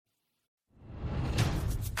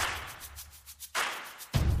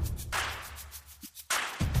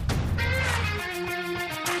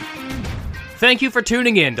Thank you for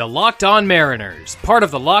tuning in to Locked On Mariners, part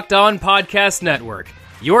of the Locked On Podcast Network,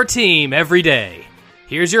 your team every day.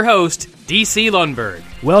 Here's your host, DC Lundberg.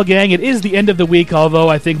 Well, gang, it is the end of the week, although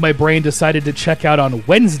I think my brain decided to check out on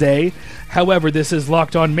Wednesday. However, this is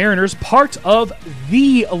Locked On Mariners, part of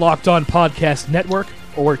the Locked On Podcast Network,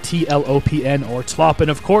 or TLOPN, or TLOPN,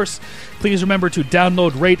 of course. Please remember to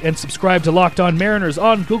download, rate, and subscribe to Locked On Mariners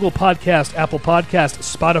on Google Podcast, Apple Podcast,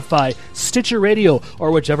 Spotify, Stitcher Radio,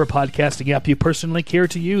 or whichever podcasting app you personally care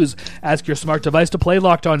to use. Ask your smart device to play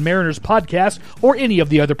Locked On Mariners podcast or any of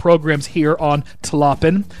the other programs here on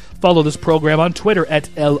TLOPN. Follow this program on Twitter at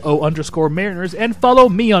LO_Mariners and follow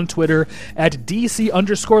me on Twitter at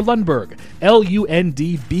DC_Lundberg,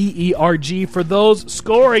 LUNDBERG for those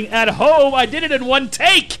scoring at home. I did it in one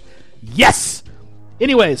take. Yes!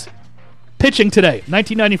 Anyways, pitching today,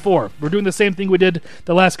 1994. We're doing the same thing we did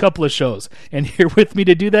the last couple of shows. And here with me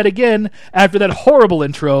to do that again, after that horrible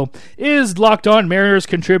intro, is Locked On Mariners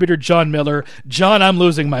contributor John Miller. John, I'm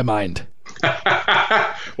losing my mind.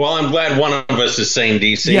 Well, I'm glad one of us is sane,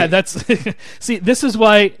 DC. Yeah, that's... See, this is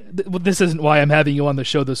why... This isn't why I'm having you on the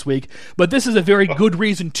show this week, but this is a very good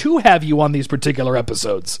reason to have you on these particular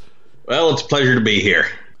episodes. Well, it's a pleasure to be here.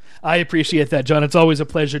 I appreciate that, John. It's always a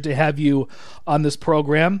pleasure to have you on this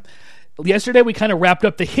program. Yesterday, we kind of wrapped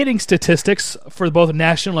up the hitting statistics for both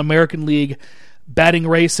National and American League batting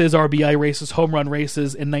races, RBI races, home run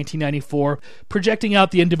races in 1994, projecting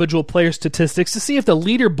out the individual player statistics to see if the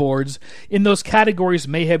leaderboards in those categories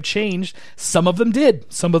may have changed. Some of them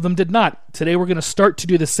did. Some of them did not. Today we're going to start to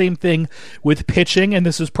do the same thing with pitching, and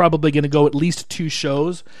this is probably going to go at least 2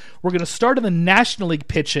 shows. We're going to start in the National League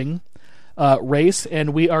pitching race,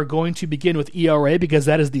 and we are going to begin with ERA because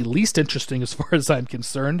that is the least interesting as far as I'm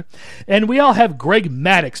concerned. And we all have Greg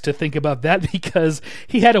Maddux to think about that because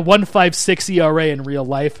he had a 1.56 ERA in real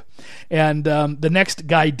life, and the next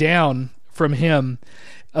guy down from him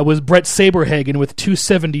was Brett Saberhagen with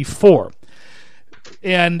 2.74.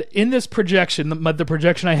 And in this projection, the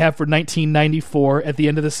projection I have for 1994 at the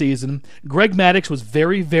end of the season, Greg Maddux was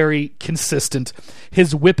very, very consistent.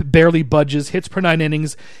 His whip barely budges, hits per 9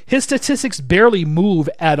 innings. His statistics barely move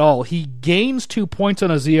at all. He gains 2 points on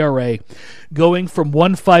his ERA, going from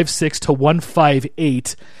 1.56 to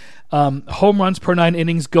 1.58. Home runs per 9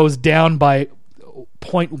 innings goes down by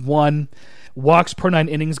 0.1. Walks per 9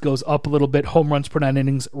 innings goes up a little bit. Home runs per 9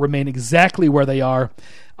 innings remain exactly where they are.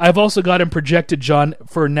 I've also got him projected, John,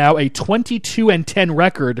 for now a 22-10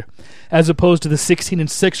 record as opposed to the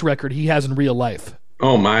 16-6 record he has in real life.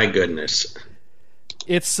 Oh my goodness.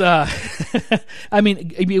 It's what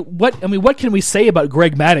can we say about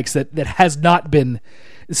Greg Maddux that has not been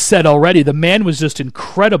said already? The man was just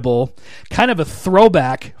incredible, kind of a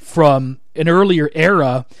throwback from an earlier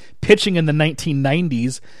era, pitching in the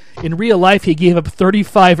 1990s. In real life, he gave up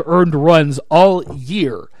 35 earned runs all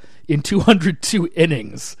year in 202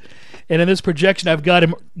 innings. And in this projection, I've got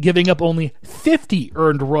him giving up only 50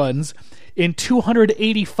 earned runs in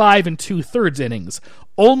 285 and 2/3 innings.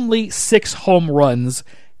 Only 6 home runs,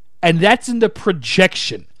 and that's in the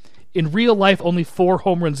projection. In real life, only 4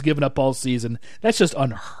 home runs given up all season. That's just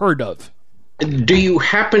unheard of. Do you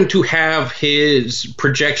happen to have his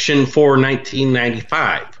projection for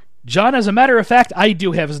 1995? John, as a matter of fact, I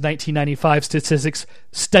do have his 1995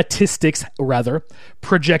 statistics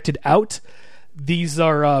projected out. These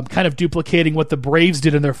are kind of duplicating what the Braves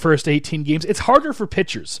did in their first 18 games. It's harder for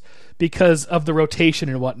pitchers because of the rotation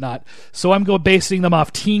and whatnot, so I'm basing them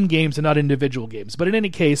off team games and not individual games. But in any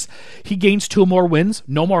case, he gains 2 more wins,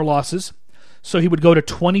 no more losses, so he would go to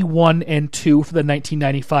 21-2 for the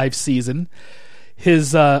 1995 season.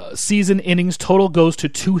 His season innings total goes to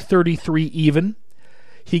 233 even.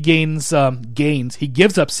 He gains. He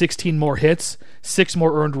gives up 16 more hits, 6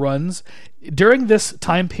 more earned runs. During this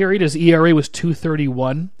time period, his ERA was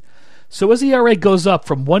 2.31. So his ERA goes up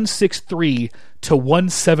from 1.63 to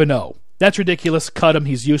 1.70. That's ridiculous. Cut him.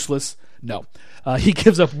 He's useless. No. He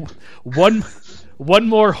gives up one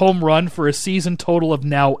more home run for a season total of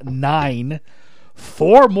now 9.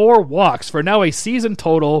 4 more walks for now a season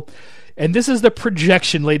total. And this is the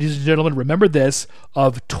projection, ladies and gentlemen, remember this,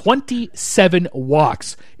 of 27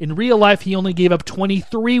 walks. In real life, he only gave up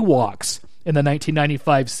 23 walks in the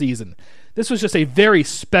 1995 season. This was just a very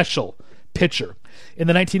special pitcher. In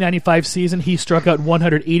the 1995 season, he struck out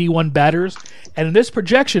 181 batters, and in this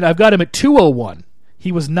projection, I've got him at 201.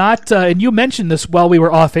 He was not, and you mentioned this while we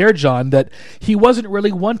were off air, John, that he wasn't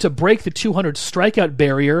really one to break the 200 strikeout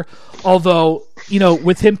barrier, although,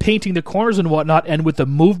 with him painting the corners and whatnot, and with the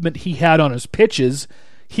movement he had on his pitches,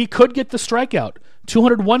 he could get the strikeout.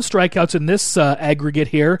 201 strikeouts in this aggregate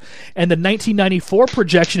here, and the 1994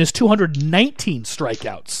 projection is 219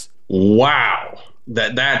 strikeouts. wow,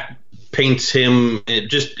 that paints him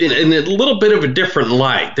just in a little bit of a different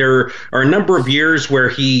light. There are a number of years where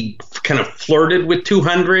he kind of flirted with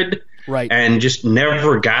 200, right, and just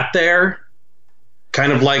never got there.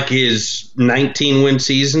 Kind of like his 19-win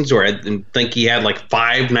seasons, or I think he had like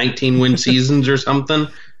 5 19-win seasons or something,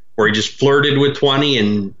 where he just flirted with 20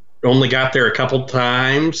 and only got there a couple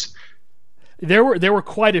times. There were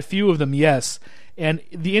quite a few of them, yes. And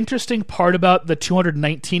the interesting part about the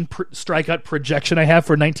 219 strikeout projection I have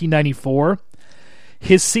for 1994,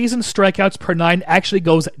 his season strikeouts per 9 actually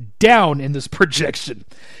goes down in this projection.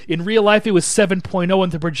 In real life, it was 7.0,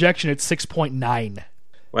 and the projection it's 6.9.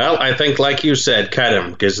 Well, I think, like you said, cut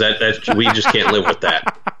him, because that we just can't live with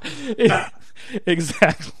that.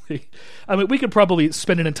 Exactly. I mean, we could probably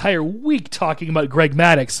spend an entire week talking about Greg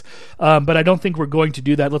Maddux, but I don't think we're going to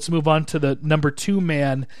do that. Let's move on to the number 2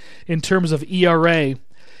 man in terms of ERA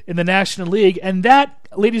in the National League, and that,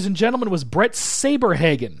 ladies and gentlemen, was Brett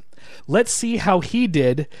Saberhagen. Let's see how he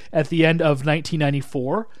did at the end of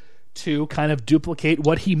 1994 to kind of duplicate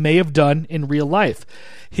what he may have done in real life.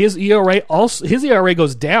 His ERA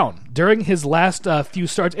goes down during his last few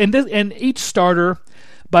starts, and each starter,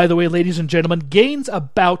 by the way, ladies and gentlemen, gains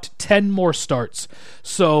about 10 more starts.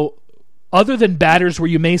 So other than batters where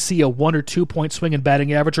you may see a 1 or 2 point swing in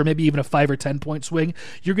batting average, or maybe even a 5 or 10 point swing,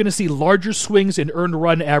 you're going to see larger swings in earned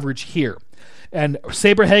run average here. And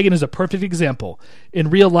Saberhagen is a perfect example. In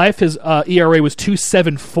real life, his ERA was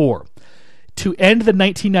 2.74. To end the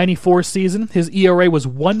 1994 season, his ERA was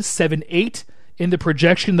 1.78 in the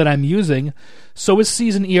projection that I'm using. So his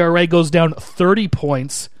season ERA goes down 30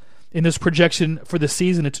 points. In this projection for the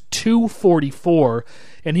season, it's 2.44,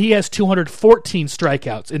 and he has 214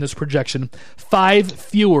 strikeouts in this projection, 5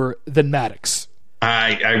 fewer than Maddux.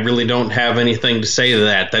 I really don't have anything to say to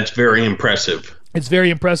that. That's very impressive. It's very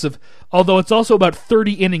impressive, although it's also about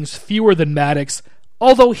 30 innings fewer than Maddux.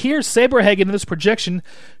 Although here's Saberhagen in this projection,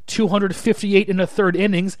 258 in a third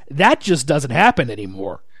innings. That just doesn't happen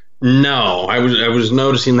anymore. No, I was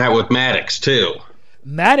noticing that with Maddux too.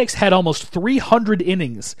 Maddux had almost 300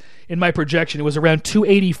 innings in my projection. It was around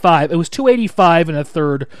 285. It was 285 and a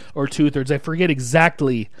third or 2/3. I forget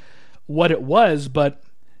exactly what it was, but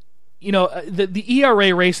you know, the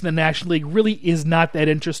ERA race in the National League really is not that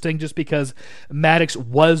interesting just because Maddux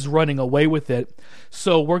was running away with it.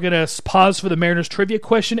 So we're going to pause for the Mariners trivia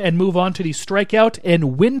question and move on to the strikeout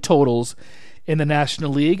and win totals in the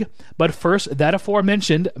National League. But first, that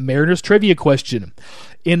aforementioned Mariners trivia question.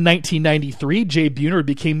 In 1993, Jay Buhner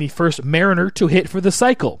became the first Mariner to hit for the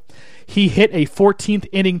cycle. He hit a 14th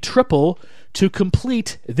inning triple to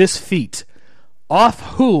complete this feat.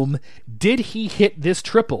 Off whom did he hit this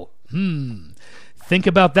triple? Think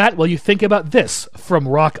about that while you think about this from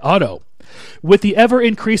Rock Auto. With the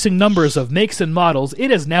ever-increasing numbers of makes and models, it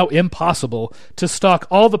is now impossible to stock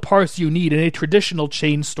all the parts you need in a traditional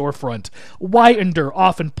chain storefront. Why endure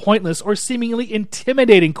often pointless or seemingly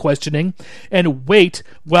intimidating questioning and wait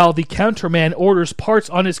while the counterman orders parts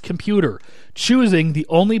on his computer, choosing the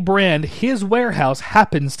only brand his warehouse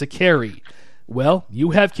happens to carry? Well,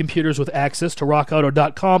 you have computers with access to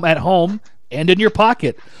RockAuto.com at home and in your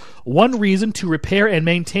pocket. One reason to repair and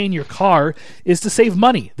maintain your car is to save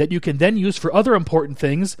money that you can then use for other important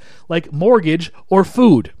things like mortgage or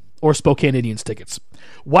food or Spokane Indians tickets.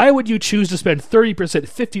 Why would you choose to spend 30%,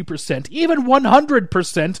 50%, even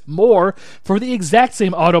 100% more for the exact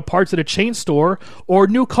same auto parts at a chain store or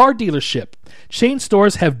new car dealership? Chain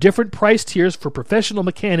stores have different price tiers for professional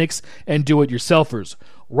mechanics and do-it-yourselfers.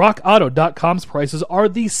 RockAuto.com's prices are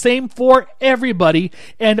the same for everybody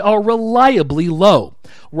and are reliably low.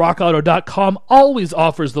 RockAuto.com always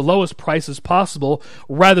offers the lowest prices possible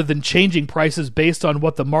rather than changing prices based on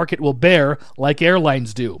what the market will bear like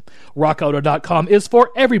airlines do. RockAuto.com is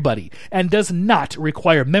for everybody and does not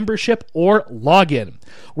require membership or login.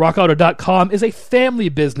 RockAuto.com is a family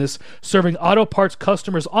business serving auto parts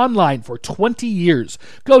customers online for 20 years.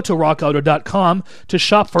 Go to RockAuto.com to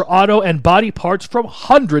shop for auto and body parts from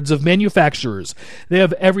hundreds of manufacturers. They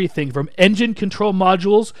have everything from engine control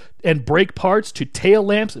modules and brake parts to tail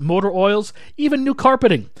lamps, motor oils, even new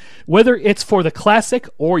carpeting. Whether it's for the classic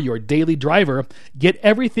or your daily driver, get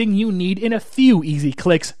everything you need in a few easy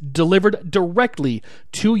clicks delivered directly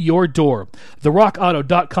to your door. The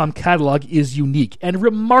RockAuto.com catalog is unique and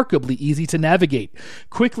remarkably easy to navigate.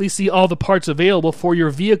 Quickly see all the parts available for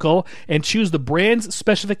your vehicle and choose the brands,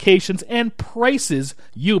 specifications, and prices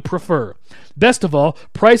you prefer. Best of all,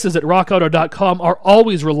 prices at RockAuto.com are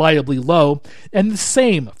always reliably low, and the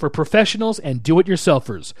same for professionals and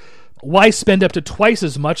do-it-yourselfers. Why spend up to twice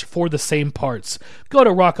as much for the same parts? Go to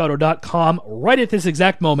rockauto.com right at this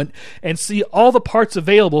exact moment and see all the parts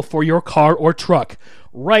available for your car or truck.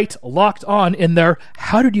 Write Locked On in their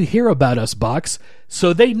 "How did you hear about us" box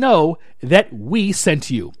so they know that we sent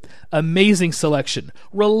you. Amazing selection,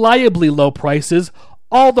 reliably low prices,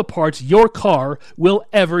 all the parts your car will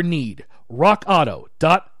ever need.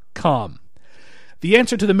 rockauto.com. The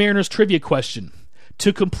answer to the Mariners trivia question.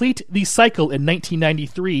 To complete the cycle in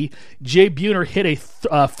 1993, Jay Buhner hit a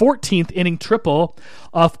 14th inning triple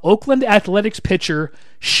off Oakland Athletics pitcher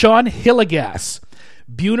Sean Hillegas.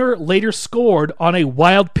 Buhner later scored on a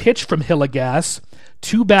wild pitch from Hillegas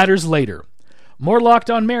 2 batters later. More Locked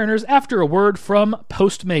On Mariners after a word from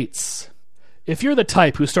Postmates. If you're the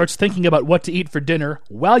type who starts thinking about what to eat for dinner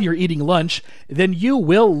while you're eating lunch, then you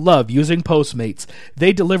will love using Postmates.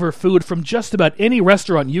 They deliver food from just about any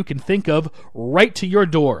restaurant you can think of right to your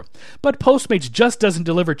door. But Postmates just doesn't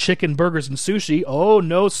deliver chicken, burgers, and sushi. Oh,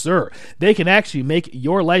 no, sir. They can actually make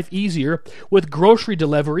your life easier with grocery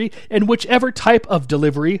delivery and whichever type of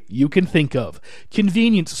delivery you can think of.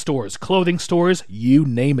 Convenience stores, clothing stores, you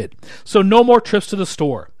name it. So no more trips to the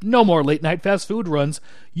store. No more late-night fast food runs.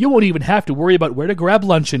 You won't even have to worry about where to grab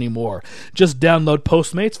lunch anymore. Just download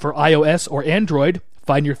Postmates for iOS or Android,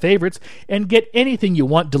 find your favorites, and get anything you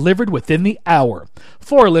want delivered within the hour.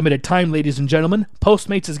 For a limited time, ladies and gentlemen,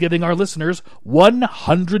 Postmates is giving our listeners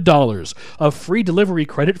 $100 of free delivery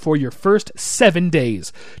credit for your first 7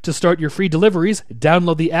 days. To start your free deliveries,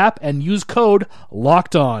 download the app and use code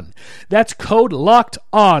LOCKEDON. That's code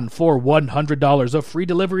LOCKEDON for $100 of free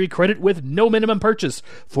delivery credit with no minimum purchase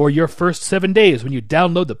for your first 7 days when you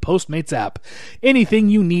download the Postmates app. Anything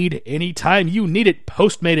you need, anytime you need it,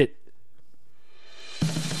 Postmate it.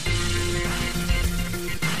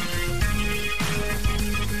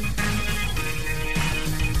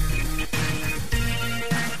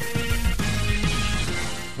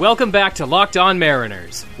 Welcome back to Locked On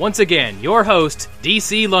Mariners. Once again, your host,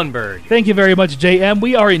 DC Lundberg. Thank you very much, JM.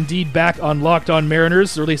 We are indeed back on Locked On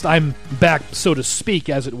Mariners, or at least I'm back, so to speak,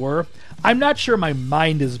 as it were. I'm not sure my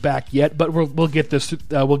mind is back yet, but we'll get this.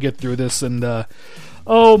 We'll get through this, and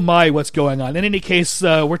oh my, what's going on? In any case,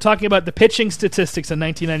 we're talking about the pitching statistics in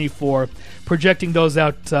 1994, projecting those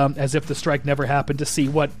out as if the strike never happened to see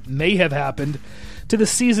what may have happened to the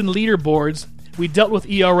season leaderboards. We dealt with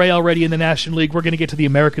ERA already in the National League. We're going to get to the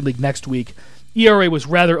American League next week. ERA was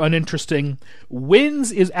rather uninteresting.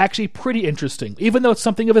 Wins is actually pretty interesting, even though it's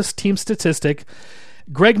something of a team statistic.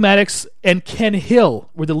 Greg Maddux and Ken Hill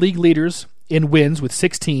were the league leaders in wins with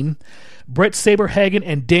 16. Brett Saberhagen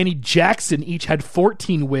and Danny Jackson each had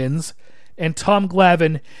 14 wins, and Tom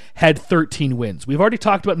Glavine had 13 wins. We've already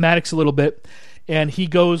talked about Maddux a little bit, and he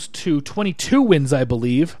goes to 22 wins, I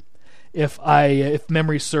believe, if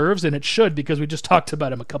memory serves, and it should, because we just talked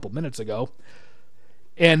about him a couple minutes ago.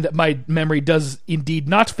 And my memory does indeed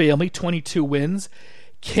not fail me. 22 wins.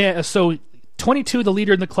 So 22, the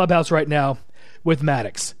leader in the clubhouse right now with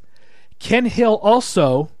Maddux. Ken Hill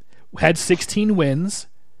also had 16 wins.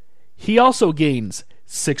 He also gains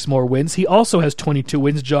 6 more wins. He also has 22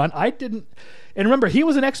 wins, John. I didn't... And remember, he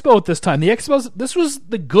was an Expo at this time. The Expos... This was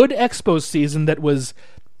the good Expos season that was,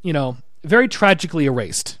 very tragically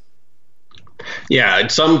erased. Yeah,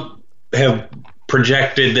 some have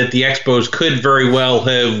projected that the Expos could very well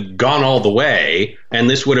have gone all the way, and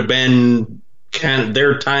this would have been kind of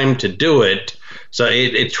their time to do it. So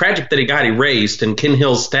it's tragic that it got erased, and Ken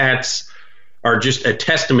Hill's stats are just a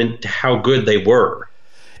testament to how good they were.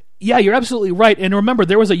 Yeah, you're absolutely right. And remember,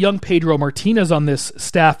 there was a young Pedro Martinez on this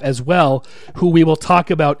staff as well, who we will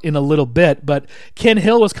talk about in a little bit. But Ken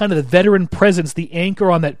Hill was kind of the veteran presence, the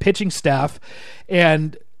anchor on that pitching staff.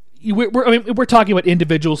 And we're talking about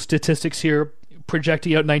individual statistics here,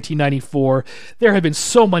 projecting out 1994. There have been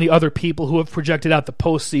so many other people who have projected out the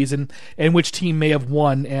postseason and which team may have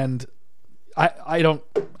won, and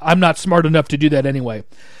I'm not smart enough to do that anyway.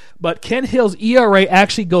 But Ken Hill's ERA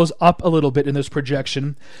actually goes up a little bit in this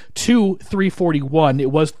projection to 3.41.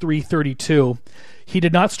 It was 3.32. He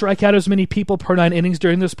did not strike out as many people per 9 innings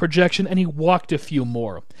during this projection, and he walked a few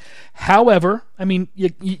more. However, I mean,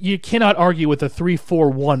 you cannot argue with a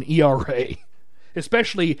 3.41 ERA,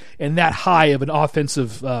 especially in that high of an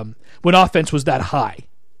offensive, when offense was that high.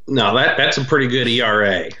 No, that's a pretty good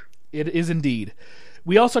ERA. It is indeed.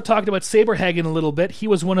 We also talked about Saberhagen a little bit. He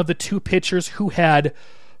was one of the 2 pitchers who had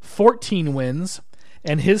 14 wins,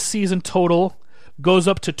 and his season total goes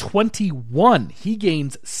up to 21. He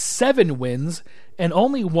gains 7 wins and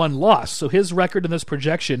only 1 loss. So his record in this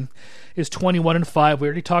projection is 21-5. We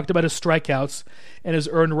already talked about his strikeouts and his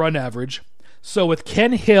earned run average. So with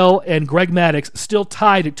Ken Hill and Greg Maddux still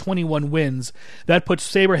tied at 21 wins, that puts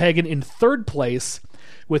Saberhagen in third place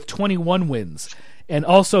with 21 wins. And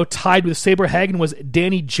also tied with Saberhagen was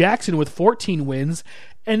Danny Jackson with 14 wins.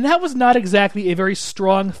 And that was not exactly a very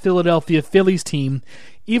strong Philadelphia Phillies team,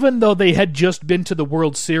 even though they had just been to the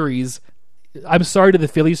World Series. I'm sorry to the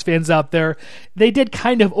Phillies fans out there. They did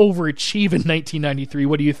kind of overachieve in 1993.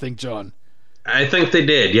 What do you think, John? I think they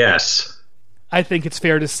did, yes. I think it's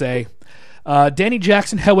fair to say. Danny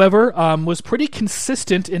Jackson, however, was pretty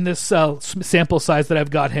consistent in this sample size that I've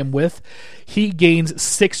got him with. He gains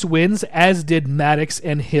 6 wins, as did Maddux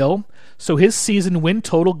and Hill. So his season win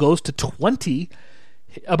total goes to 20,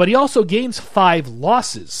 but he also gains 5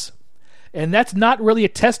 losses. And that's not really a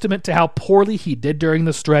testament to how poorly he did during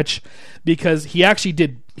the stretch, because he actually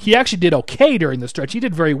did okay during the stretch. He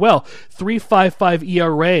did very well. 3.55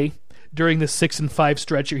 ERA during the 6-5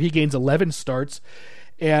 stretch here. He gains 11 starts,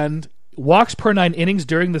 and walks per 9 innings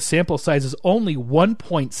during the sample size is only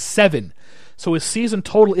 1.7. So his season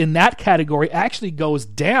total in that category actually goes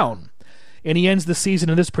down. And he ends the season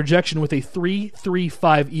in this projection with a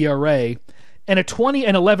 3.35 ERA and a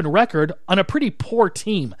 20-11 record on a pretty poor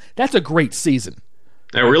team. That's a great season.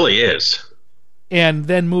 It really is. And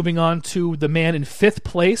then moving on to the man in 5th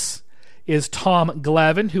place is Tom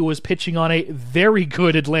Glavine, who was pitching on a very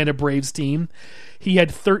good Atlanta Braves team. He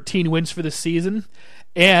had 13 wins for the season.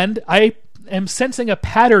 And I am sensing a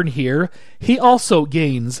pattern here. He also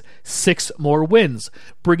gains 6 more wins,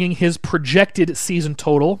 bringing his projected season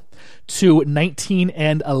total to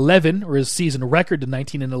 19-11, or his season record to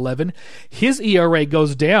 19-11. His ERA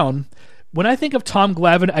goes down. When I think of Tom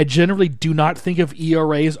Glavine, I generally do not think of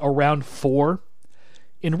ERAs around 4.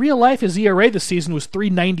 In real life, his ERA this season was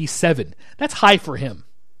 3.97. That's high for him.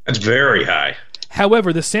 That's very high.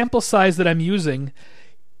 However, the sample size that I'm using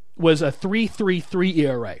was a 3.33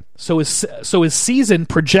 ERA. So his season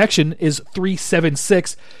projection is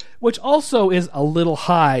 3.76, which also is a little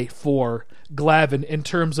high for Glavine in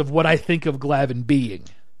terms of what I think of Glavine being.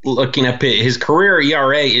 Looking up his career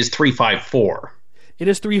ERA is 3.54. It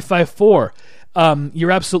is 3.54.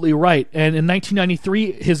 You're absolutely right. And in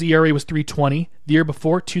 1993, his ERA was 3.20. The year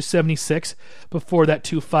before, 2.76. Before that,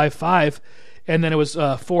 2.55. And then it was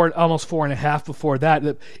almost 4.5 before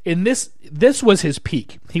that. In this was his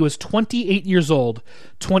peak. He was 28 years old.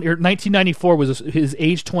 1994 was his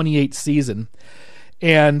age 28 season.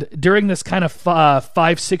 And during this kind of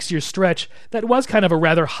 5-6 year stretch, that was kind of a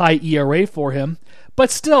rather high ERA for him. But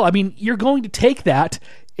still, I mean, you're going to take that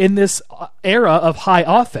in this era of high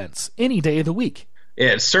offense any day of the week.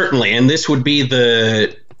 Yeah, certainly. And this would be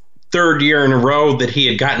the 3rd year in a row that he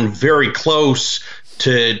had gotten very close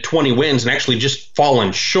to 20 wins and actually just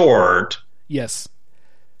fallen short. Yes.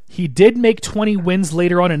 He did make 20 wins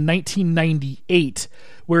later on in 1998,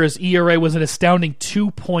 where his ERA was an astounding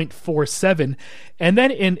 2.47. And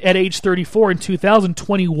then at age 34 in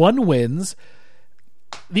 2021 wins.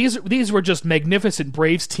 These were just magnificent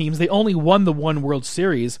Braves teams. They only won the one World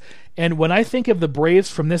Series. And when I think of the Braves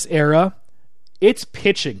from this era, it's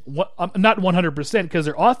pitching. Not 100%, because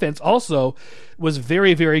their offense also was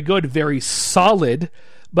very, very good, very solid.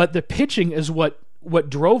 But the pitching is what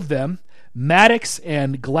drove them. Maddux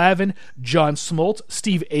and Glavine, John Smoltz,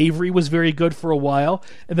 Steve Avery was very good for a while.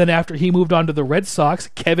 And then after he moved on to the Red Sox,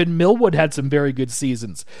 Kevin Millwood had some very good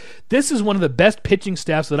seasons. This is one of the best pitching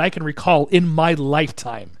staffs that I can recall in my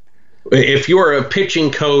lifetime. If you're a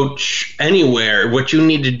pitching coach anywhere, what you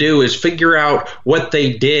need to do is figure out what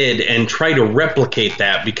they did and try to replicate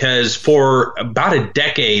that, because for about a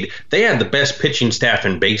decade, they had the best pitching staff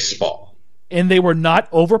in baseball. And they were not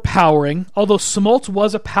overpowering, although Smoltz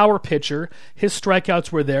was a power pitcher. His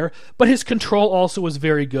strikeouts were there, but his control also was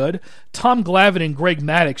very good. Tom Glavine and Greg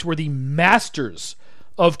Maddux were the masters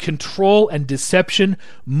of control and deception,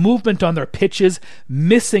 movement on their pitches,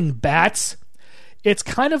 missing bats. It's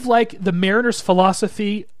kind of like the Mariners'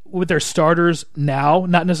 philosophy with their starters now,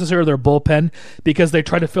 not necessarily their bullpen, because they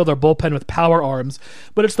try to fill their bullpen with power arms,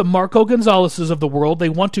 but it's the Marco Gonzaleses of the world. They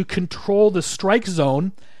want to control the strike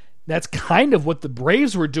zone. That's kind of what the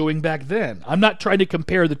Braves were doing back then. I'm not trying to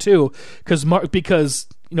compare the two because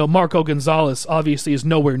Marco Gonzalez obviously is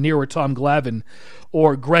nowhere near where Tom Glavine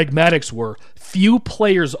or Greg Maddux were. Few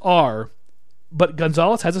players are, but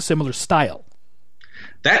Gonzalez has a similar style.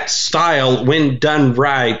 That style, when done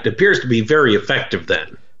right, appears to be very effective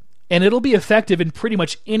then. And it'll be effective in pretty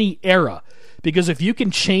much any era, because if you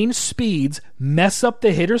can change speeds, mess up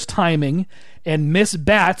the hitter's timing, and miss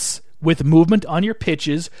bats with movement on your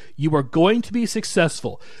pitches, you are going to be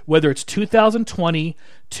successful. Whether it's 2020,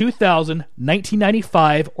 2000,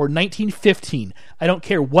 1995, or 1915. I don't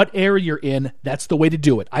care what era you're in. That's the way to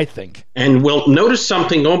do it, I think. And we'll notice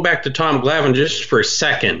something, going back to Tom Glavine just for a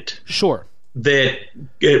second. Sure. That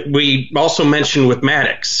we also mentioned with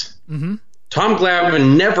Maddox. Mm-hmm. Tom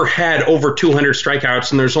Glavine never had over 200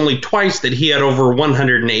 strikeouts, and there's only twice that he had over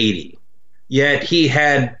 180. Yet he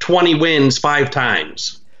had 20 wins 5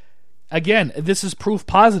 times. Again, this is proof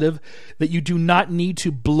positive that you do not need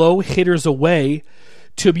to blow hitters away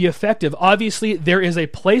to be effective. Obviously, there is a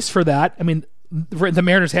place for that. I mean, the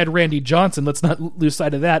Mariners had Randy Johnson. Let's not lose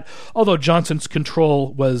sight of that. Although Johnson's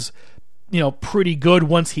control was, pretty good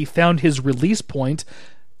once he found his release point.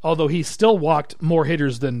 Although he still walked more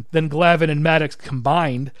hitters than Glavine and Maddox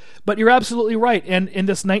combined. But you're absolutely right. And in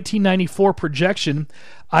this 1994 projection,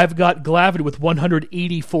 I've got Glavine with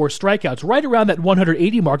 184 strikeouts, right around that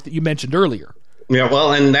 180 mark that you mentioned earlier. Yeah,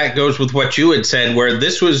 well, and that goes with what you had said, where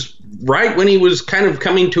this was right when he was kind of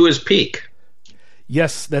coming to his peak.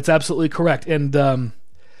 Yes, that's absolutely correct. And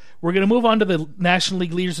we're going to move on to the National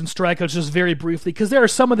League leaders in strikeouts just very briefly, because there are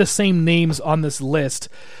some of the same names on this list.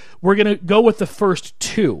 We're going to go with the first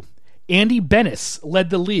 2. Andy Benes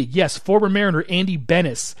led the league. Yes, former Mariner Andy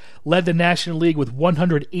Benes led the National League with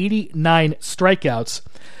 189 strikeouts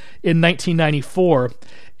in 1994.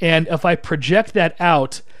 And if I project that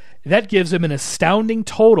out, that gives him an astounding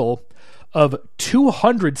total of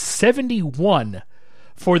 271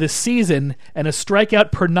 for the season and a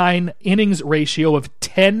strikeout per 9 innings ratio of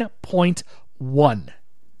 10.1.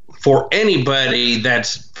 For anybody,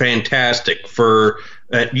 that's fantastic. For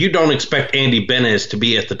you don't expect Andy Benes to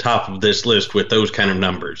be at the top of this list with those kind of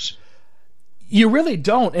numbers. You really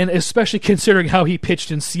don't, and especially considering how he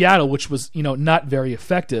pitched in Seattle, which was, not very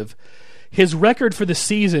effective. His record for the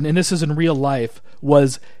season, and this is in real life,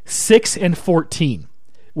 was 6-14,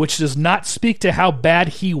 which does not speak to how bad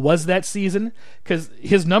he was that season, because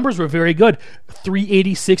his numbers were very good.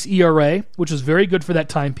 3.86 ERA, which was very good for that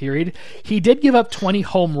time period. He did give up 20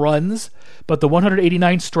 home runs, but the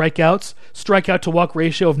 189 strikeouts, strikeout to walk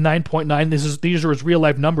ratio of 9.9. These are his real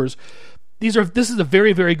life numbers. This is a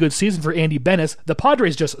very, very good season for Andy Benes. The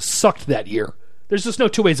Padres just sucked that year. There's just no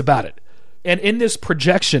two ways about it. And in this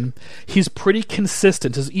projection, he's pretty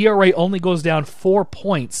consistent. His ERA only goes down 4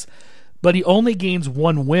 points, but he only gains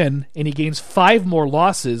 1 win, and he gains 5 more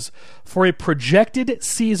losses for a projected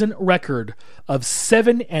season record of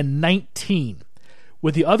 7-19.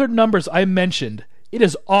 With the other numbers I mentioned, it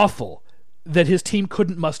is awful that his team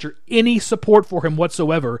couldn't muster any support for him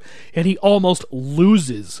whatsoever, and he almost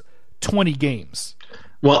loses 20 games.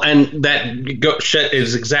 Well, and that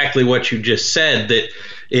is exactly what you just said, that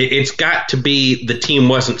it's got to be the team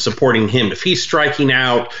wasn't supporting him. If he's striking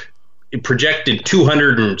out, projected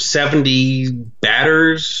 270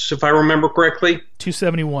 batters, if I remember correctly.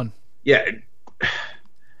 271. Yeah.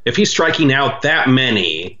 If he's striking out that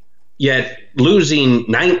many, yet losing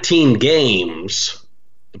 19 games,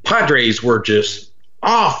 the Padres were just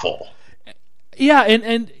awful. Yeah,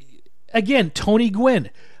 and again, Tony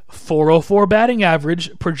Gwynn, 404 batting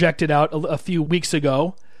average, projected out a few weeks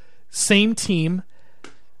ago. Same team.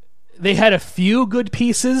 They had a few good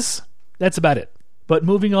pieces. That's about it. But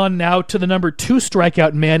moving on now to the number 2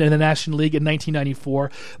 strikeout man in the National League in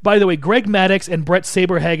 1994. By the way, Greg Maddux and Brett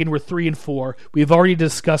Saberhagen were 3 and 4. We've already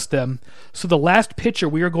discussed them. So the last pitcher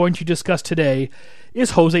we are going to discuss today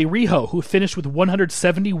is Jose Rijo, who finished with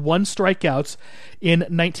 171 strikeouts in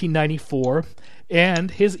 1994.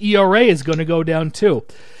 And his ERA is going to go down too.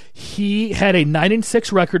 He had a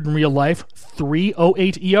 9-6 record in real life,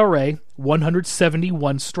 3.08 ERA,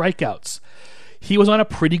 171 strikeouts. He was on a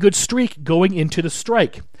pretty good streak going into the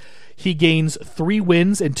strike. He gains 3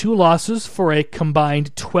 wins and 2 losses for a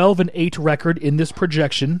combined 12-8 record in this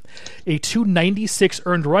projection, a 296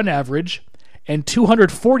 earned run average, and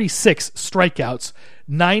 246 strikeouts,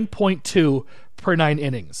 9.2 per 9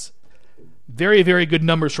 innings. Very, very good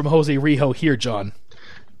numbers from Jose Rijo here, John.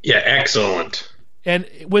 Yeah, excellent. And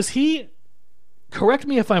was he, correct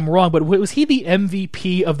me if I'm wrong, but was he the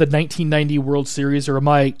MVP of the 1990 World Series, or am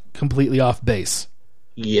I completely off base?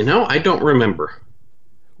 I don't remember.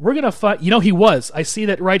 We're going to find, he was. I see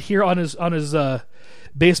that right here on his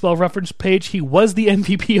baseball reference page. He was the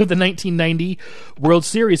MVP of the 1990 World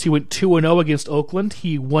Series. He went 2-0 against Oakland.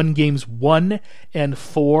 He won games 1 and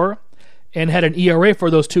 4 and had an ERA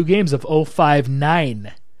for those 2 games of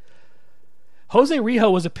 0.59. Jose Rijo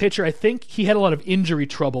was a pitcher. I think he had a lot of injury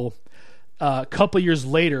trouble a couple years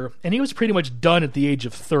later, and he was pretty much done at the age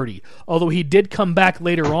of 30. Although he did come back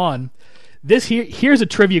later on. Here's a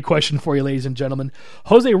trivia question for you, ladies and gentlemen.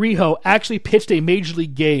 Jose Rijo actually pitched a Major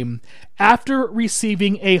League game after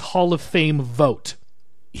receiving a Hall of Fame vote.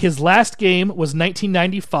 His last game was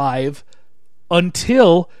 1995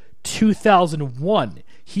 until 2001.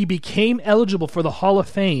 He became eligible for the Hall of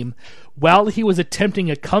Fame while he was attempting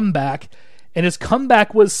a comeback, and his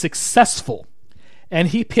comeback was successful. And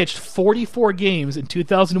he pitched 44 games in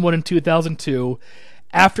 2001 and 2002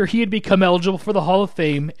 after he had become eligible for the Hall of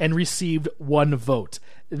Fame and received 1 vote.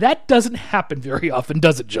 That doesn't happen very often,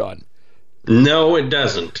 does it, John? No, it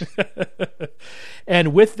doesn't.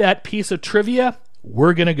 And with that piece of trivia,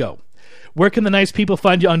 we're going to go. Where can the nice people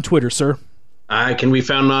find you on Twitter, sir? I can be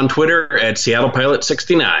found on Twitter at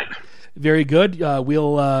SeattlePilot69. Very good.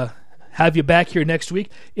 We'll have you back here next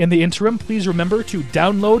week. In the interim, please remember to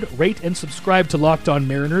download, rate, and subscribe to Locked On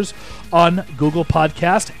Mariners on Google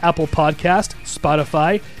Podcast, Apple Podcast,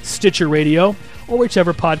 Spotify, Stitcher Radio, or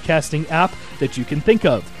whichever podcasting app that you can think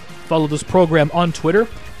of. Follow this program on Twitter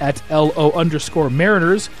at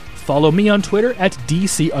LO_Mariners. Follow me on Twitter at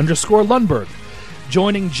DC_Lundberg.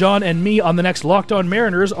 Joining John and me on the next Locked On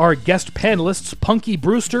Mariners are guest panelists Punky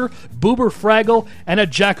Brewster, Boober Fraggle, and a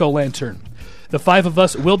Jack-O-Lantern. The 5 of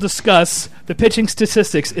us will discuss the pitching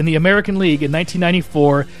statistics in the American League in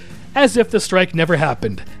 1994 as if the strike never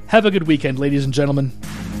happened. Have a good weekend, ladies and gentlemen.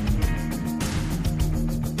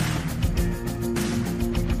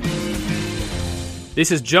 This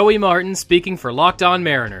is Joey Martin speaking for Locked On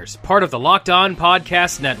Mariners, part of the Locked On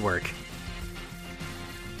Podcast Network.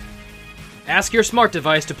 Ask your smart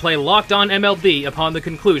device to play Locked On MLB upon the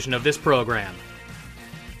conclusion of this program.